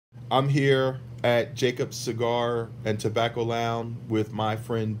I'm here at Jacoubs Cigar and Tobacco Lounge with my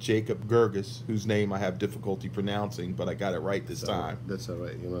friend Jacob Gerges, whose name I have difficulty pronouncing, but I got it right this time. That's all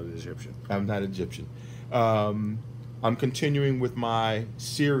right. You're not Egyptian. I'm not Egyptian. Um, I'm continuing with my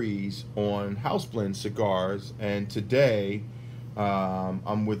series on house blend cigars, and today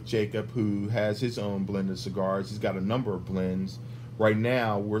I'm with Jacob, who has his own blend of cigars. He's got a number of blends. Right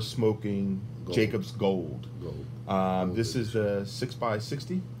now, we're smoking Gold. Jacob's Gold. Gold. This is a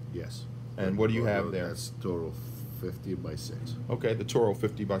 6x60. Yes. And what do you have there? That's Toro 50 by 6. Okay, the Toro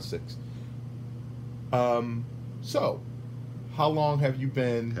 50 by 6. So, how long have you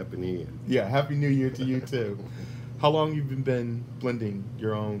been? Happy New Year. Yeah, Happy New Year to you too. How long you been blending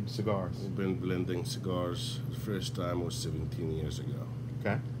your own cigars? We've been blending cigars. The first time was 17 years ago.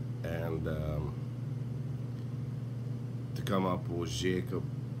 Okay. And to come up with Jacob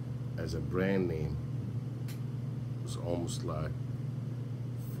as a brand name was almost like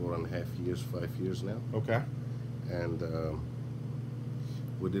 4.5 years, 5 years now. Okay. And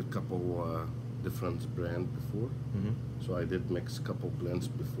we did a couple different brands before. Mm-hmm. So I did mix a couple blends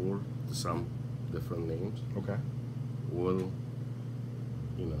before to some different names. Okay. Well,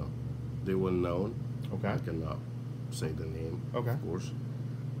 they were known. Okay. I cannot say the name, Okay. of course.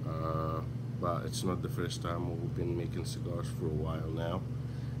 But it's not the first time. We've been making cigars for a while now.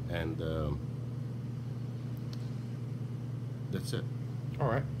 And that's it. All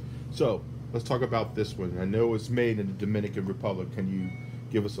right. So, let's talk about this one. I know it's made in the Dominican Republic. Can you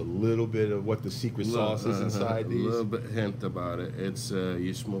give us a little bit of what the secret sauce is inside A these? little bit hint about it. It's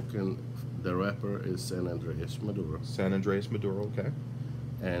you smoking. The wrapper is San Andreas Maduro, San Andreas Maduro, okay.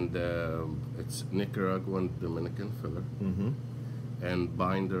 and it's Nicaraguan Dominican filler, Mm-hmm. and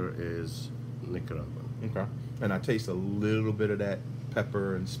binder is Nicaraguan. Okay. And I taste a little bit of that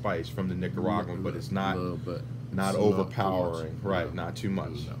pepper and spice from the Nicaraguan, but it's not little bit. not It's overpowering. too much. Right, No. not too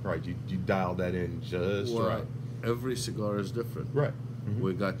much. No. Right, you dial that in just Well, right. every cigar is different. Right. Mm-hmm.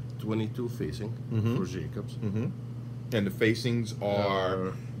 We got 22 facing Mhm. for Jacobs. Mm-hmm. And the facings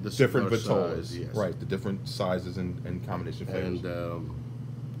are The different cigar vitolas. size, yes. Right, the different sizes and combination flavors. And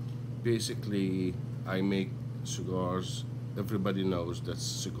basically, I make cigars. Everybody knows that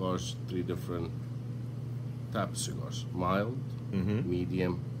cigars, 3 different types of cigars: mild, Mm-hmm.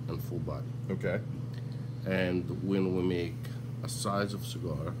 medium, and full body. Okay. And when we make a size of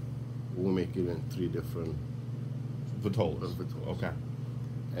cigar, we make it in 3 different Vitolas. vitolas. Okay.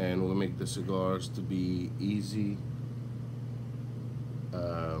 And we make the cigars to be easy,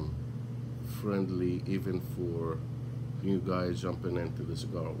 friendly, even for new guys jumping into the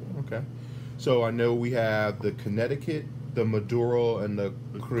cigar world. Okay. So I know we have the Connecticut, the Maduro, and the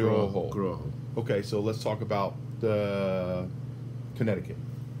Criollo. Criollo. Okay, so let's talk about the Connecticut.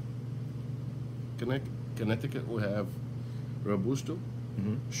 Connecticut, we have Robusto,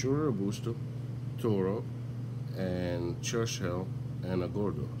 Mm-hmm. Sure Robusto, Toro, and Churchill, and a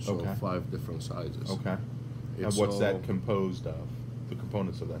Gordo. So Okay. 5 different sizes. Okay. And It's what's all- that composed of? The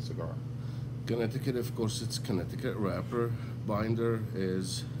components of that cigar. Connecticut, of course, it's Connecticut wrapper. Binder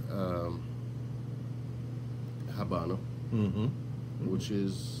is Habano, Mm-hmm. which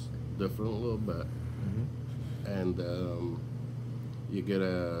is different a little bit. Mm-hmm. And you get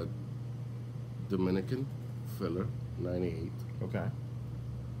a Dominican filler, 98, Okay.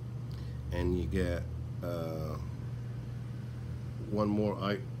 and you get one more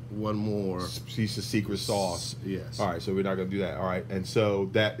Piece of secret sauce. Yes. All right, so we're not gonna do that. All right, and so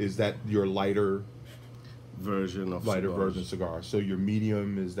that your lighter version of lighter cigars. version cigar. So your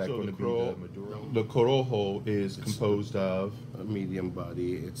medium is that So going to the be Corojo- the Maduro? The Corojo is It's- composed of. A medium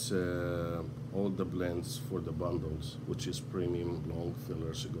body. It's all the blends for the bundles, which is premium long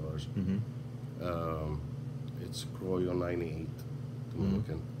filler cigars. Mm-hmm. It's Croyo 98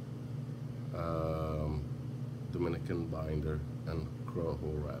 Dominican, Dominican binder, and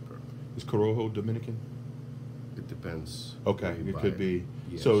Crojo wrapper. Is Corojo Dominican? It depends. Okay, where you it buy could be.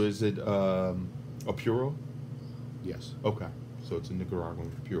 Yes. So is it a Puro? Yes. Okay, so it's a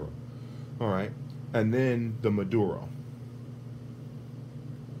Nicaraguan Puro. All right, and then the Maduro.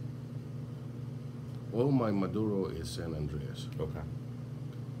 All my Maduro is San Andreas, Okay.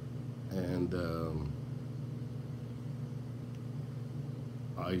 and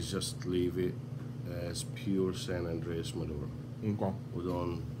I just leave it as pure San Andreas Maduro. Okay. We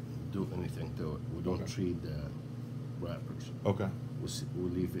don't do anything to it. We don't Okay. treat the wrappers. Okay. We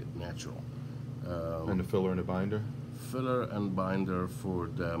leave it natural. And the filler and the binder. Filler and binder for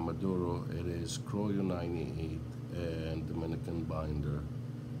the Maduro, it is Croyo 98 and Dominican binder,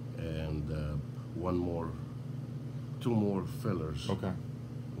 and two more fillers. Okay.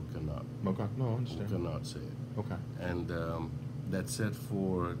 We cannot. Okay. No, I We understand. cannot say it. Okay. And That's it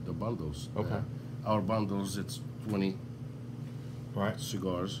for the bundles. Okay. Our bundles, it's 20 Right.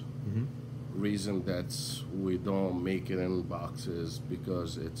 cigars. Mm-hmm. Reason that's we don't make it in boxes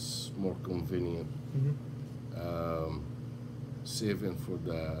because it's more convenient. Mm-hmm. Saving for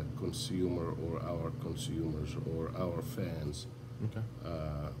the consumer or our consumers or our fans. Okay.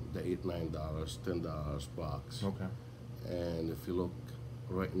 The $8, $9, $10 box. Okay. And if you look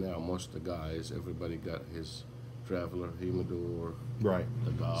right now, most of the guys, everybody got his Traveler, Humidor, Right.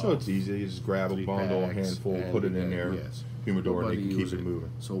 the Golf. So it's easy. You just grab a 3 bundle, a packs, handful, and put it in you there, got- yes. humidor, and they Nobody can keep use it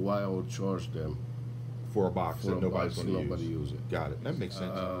moving So why I would charge them for a box for that a nobody's box, going to nobody use. use it. Got it. That makes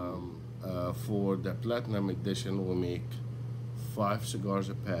sense. For the Platinum Edition, we make 5 cigars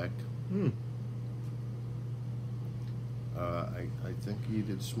a pack. Mm. I think you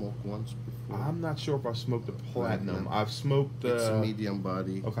did smoke once before. I'm not sure if I smoked the platinum. I've smoked. It's a medium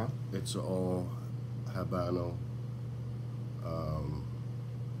body. Okay. It's all Habano.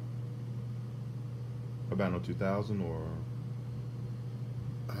 Habano 2000 or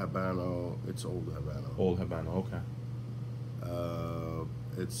Habano. It's old Habano. old Habano. Okay.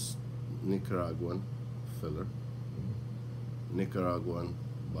 It's Nicaraguan filler, Nicaraguan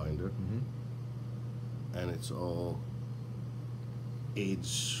binder, Mm-hmm. and it's all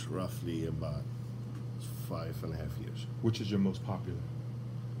aged roughly about 5.5 years. Which is your most popular?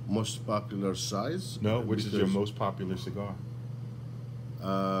 Most popular size? No, which is your Because, most popular cigar?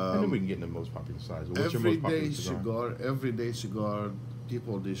 And then we can get into the most popular size. What's your most popular cigar? Everyday cigar,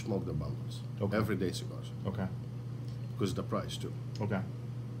 people they smoke the bundles. Okay. Everyday cigars. Okay. Because the price too. Okay.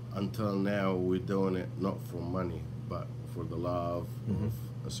 Until now, we're doing it not for money, but for the love Mhm. of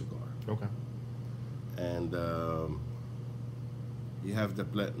a cigar. Okay. And you have the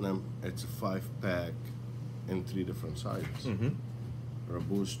Platinum. It's a 5-pack in 3 different sizes: Mm-hmm.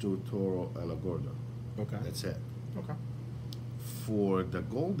 Robusto, Toro, and a Gordo. Okay. That's it. Okay. For the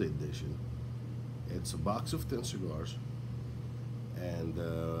Gold Edition, it's a box of 10 cigars, and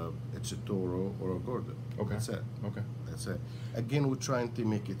it's a Toro or a Gordo. Okay. That's it. Okay. That's it. Again, we're trying to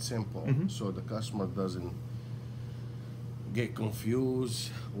make it simple Mhm. so the customer doesn't get confused.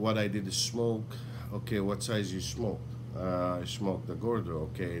 What I did is smoke. Okay, what size you smoked? I smoked the Gordo.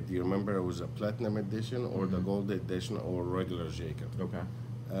 Okay, do you remember it was a Platinum Edition or the Mhm. Gold Edition or regular Jacob? Okay.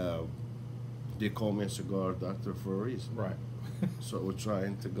 They call me a cigar doctor for a reason. Right. So we're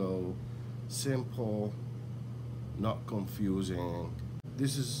trying to go simple, not confusing.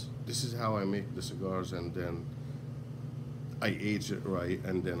 This is how I make the cigars, and then I age it right,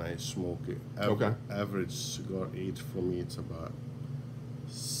 and then I smoke it. Okay. Average cigar age for me, it's about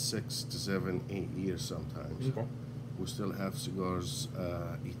 6 to 7, 8 years sometimes. Okay. We still have cigars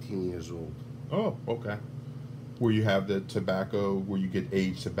 18 years old. Oh, okay. Where you have the tobacco, where you get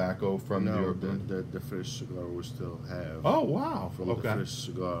aged tobacco from No, your. the fresh cigar we still have. Oh wow. From Okay. the fresh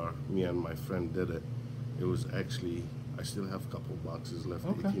cigar, me and my friend did it. It was actually, I still have a couple boxes left,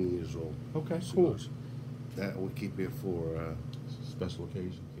 Okay. 18 years old. Okay. Cool. Cigars. That we keep it for. Special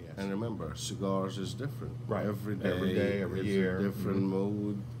occasion. Yes. And remember, cigars is different. Right. Every day, Every day, every it's year. a different Mhm.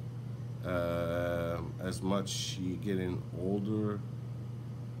 mood. As much you getting older,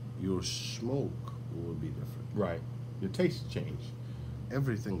 your smoke will be different. Right. Your tastes change.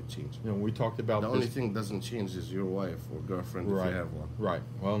 Everything changes. You know, we talked about The this. only thing doesn't change is your wife or girlfriend Right. if you have one. Right.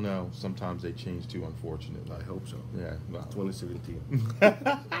 Well, no. Sometimes they change too, unfortunately. I hope so. Yeah. Well. 2017.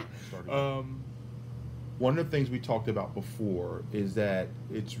 One of the things we talked about before is that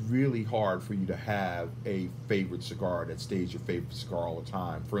it's really hard for you to have a favorite cigar that stays your favorite cigar all the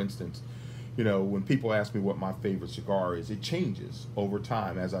time. For instance, you know, when people ask me what my favorite cigar is, it changes over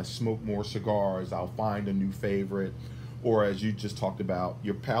time. As I smoke more cigars, I'll find a new favorite. Or as you just talked about,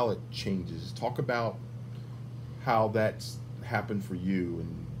 your palate changes. Talk about how that's happened for you,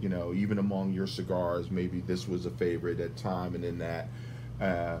 and you know, even among your cigars, maybe this was a favorite at time, and then that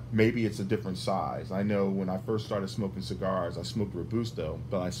maybe it's a different size. I know when I first started smoking cigars, I smoked Robusto,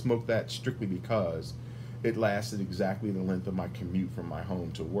 but I smoked that strictly because it lasted exactly the length of my commute from my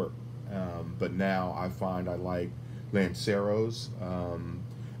home to work. But now I find I like Lanceros,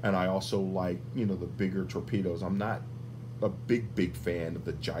 and I also like, you know, the bigger torpedoes. I'm not a big fan of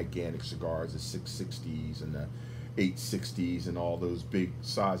the gigantic cigars, the 660s and the 860s and all those big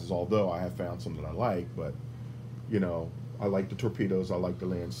sizes, although I have found some that I like. But you know, I like the torpedoes, I like the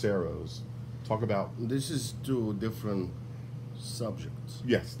Lanceros. Talk about. This is 2 different subjects.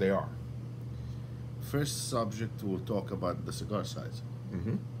 Yes, they are. First subject, we'll talk about the cigar size.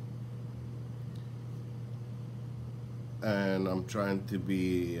 Mm-hmm. And I'm trying to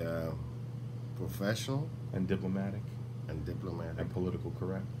be professional And diplomatic and diplomatic. and political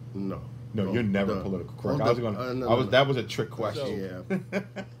correct. No, No, No, you're never the- political oh, correct. I was going. no, I was. no. That was a trick question. Yeah.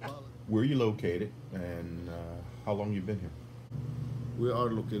 Where are you located, and how long you been here? We are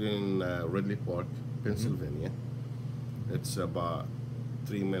located in Ridley Park, Pennsylvania. It's about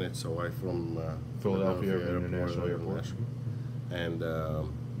 3 minutes away from Philadelphia International Airport. And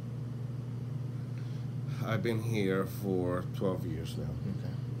I've been here for 12 years now. Okay.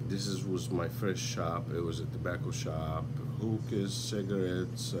 This was my first shop. It was a tobacco shop, hookahs,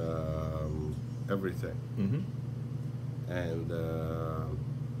 cigarettes, everything. Mm-hmm. And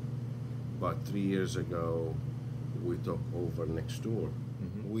about 3 years ago, we took over next door.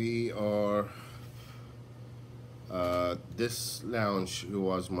 Mm-hmm. We are. This lounge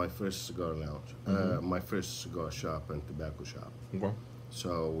was my first cigar lounge, my first cigar shop and tobacco shop. Okay.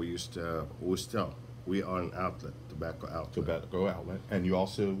 So we are an outlet, tobacco outlet. Tobacco outlet, and you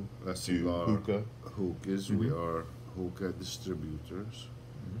also A do cigar, hookah. hookahs. We are hookah distributors,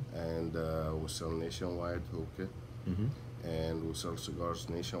 and we sell nationwide hookah. Mm-hmm. And we sell cigars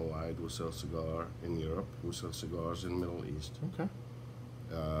nationwide. We sell cigar in Europe. We sell cigars in Middle East. Okay.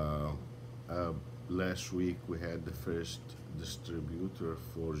 Last week we had the first distributor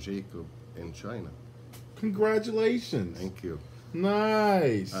for Jacob in China. Congratulations. Thank you.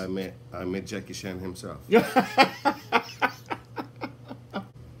 Nice. I met Jackie Chan himself.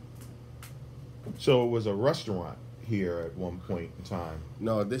 So it was a restaurant here at one point in time.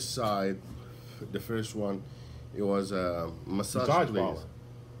 No, this side, the first one, it was a massage place. parlor.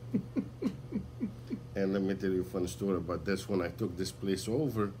 And let me tell you a funny story about this. When I took this place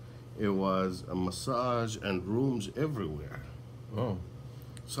over, it was a massage and rooms everywhere. Oh.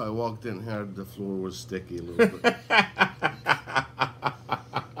 So I walked in here, the floor was sticky a little bit.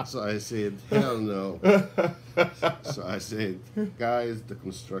 So I said, hell no. So I said, guys, the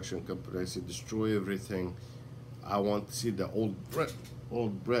construction company, I said, destroy everything. I want to see the old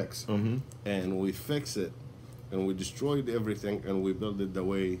bricks. Mm-hmm. And we fix it. And we destroyed everything and we built it the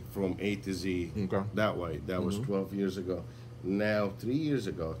way from A to Z. Okay. That way. That was 12 years ago. Now, 3 years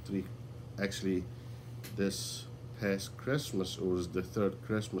ago, actually, this past Christmas, it was the third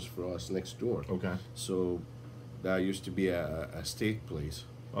Christmas for us next door. Okay. So that used to be a steak place.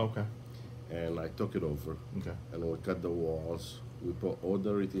 Okay. And I took it over. Okay. And we cut the walls. We put all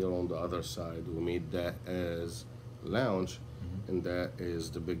the retail on the other side. We made that as lounge. And that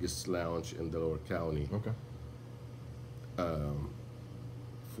is the biggest lounge in Delaware County. Okay.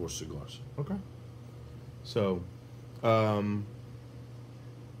 For cigars. Okay. So,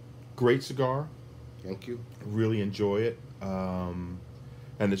 great cigar. Thank you. Really enjoy it. And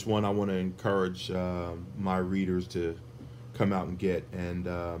it's one I want to encourage my readers to come out and get. And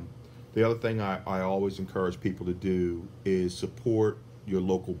the other thing I always encourage people to do is support your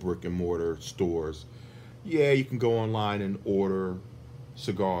local brick and mortar stores. Yeah, you can go online and order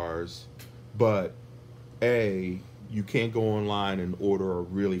cigars, but you can't go online and order a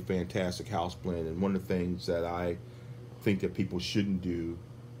really fantastic house blend. And one of the things that I think that people shouldn't do,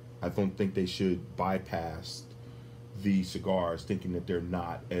 I don't think they should bypass the cigars thinking that they're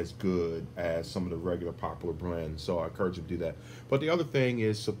not as good as some of the regular popular blends. So I encourage them to do that. But the other thing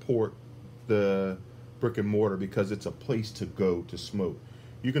is support the brick and mortar, because it's a place to go to smoke.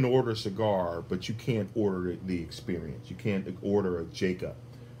 You can order a cigar, but you can't order the experience. You can't order a Jacob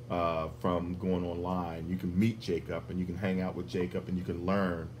from going online. You can meet Jacob and you can hang out with Jacob and you can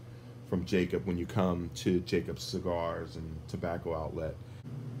learn from Jacob when you come to Jacoubs Cigars and Tobacco Outlet.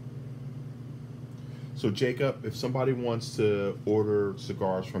 So Jacob, if somebody wants to order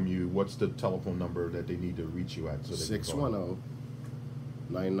cigars from you, what's the telephone number that they need to reach you at? So they can call?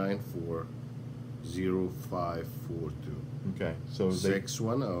 610-994-0542. Okay, so they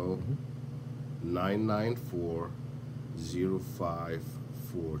 610-994-0542.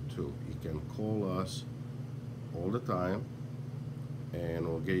 You can call us all the time and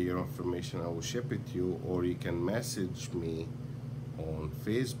we'll get your information. I will ship it to you, or you can message me on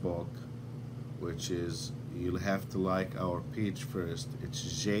Facebook, which is, you'll have to like our page first. It's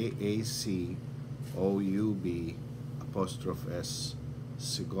JACOUB''S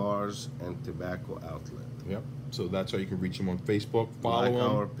Cigars and Tobacco Outlet. Yep. So that's how you can reach them on Facebook. Follow like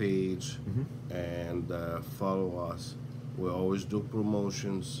them. our page and follow us. We always do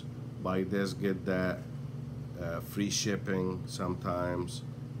promotions. Buy this, get that. Free shipping sometimes.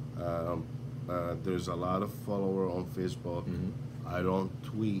 There's a lot of followers on Facebook. I don't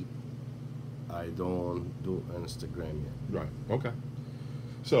tweet. I don't do Instagram yet. Right. Okay.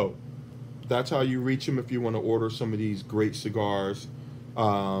 So that's how you reach them if you want to order some of these great cigars.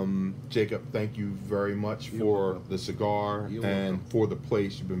 Jacob, thank you very much for the cigar and for the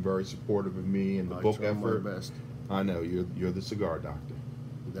place. You've been very supportive of me and the book effort. My best. I know you're the cigar doctor.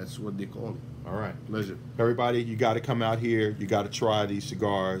 That's what they call me. All right. Pleasure. Everybody, you got to come out here. You got to try these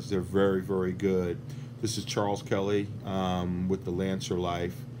cigars. They're very, very good. This is Charles Kelly with The Lancer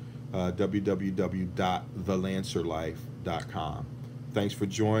Life, www.thelancerlife.com. Thanks for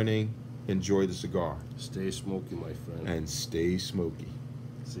joining. Enjoy the cigar. Stay smoky, my friend. And stay smoky.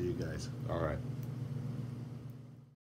 See you guys. All right.